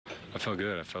I felt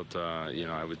good. I felt,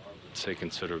 I would say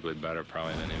considerably better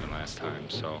probably than even last time.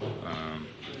 So I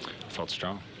felt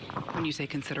strong. When you say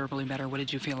considerably better, what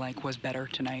did you feel like was better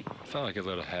tonight? I felt like I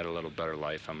had a little better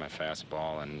life on my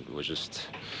fastball and was just,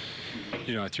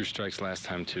 I threw strikes last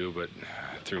time too, but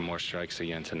threw more strikes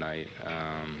again tonight.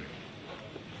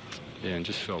 And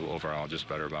just feel overall just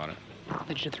better about it.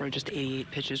 Did you throw just 88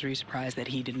 pitches? Were you surprised that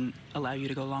he didn't allow you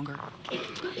to go longer?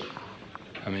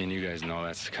 I mean, you guys know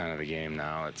that's kind of the game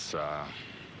now. It's, a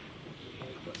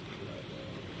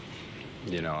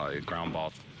ground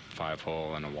ball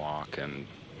 5-hole and a walk, and,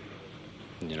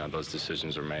 those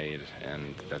decisions are made,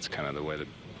 and that's kind of the way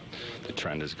the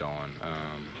trend is going.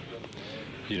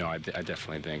 I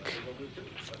definitely think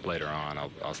later on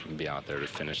I'll be out there to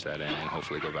finish that inning and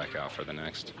hopefully go back out for the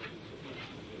next.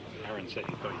 Aaron said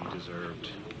he thought you deserved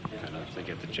kind of to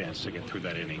get the chance to get through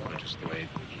that inning, but just the way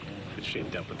it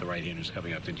shaped up with the right-handers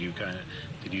coming up. Did you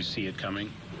see it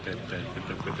coming? That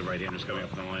with the right-handers coming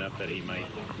up in the lineup, that he might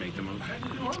make the move?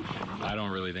 I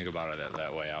don't really think about it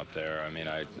that way out there. I mean,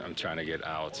 I'm trying to get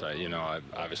outs. I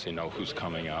obviously know who's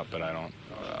coming up, but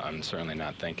I'm certainly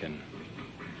not thinking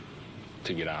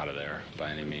to get out of there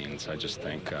by any means. I just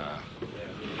think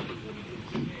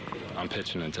I'm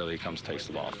pitching until he takes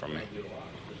the ball from me.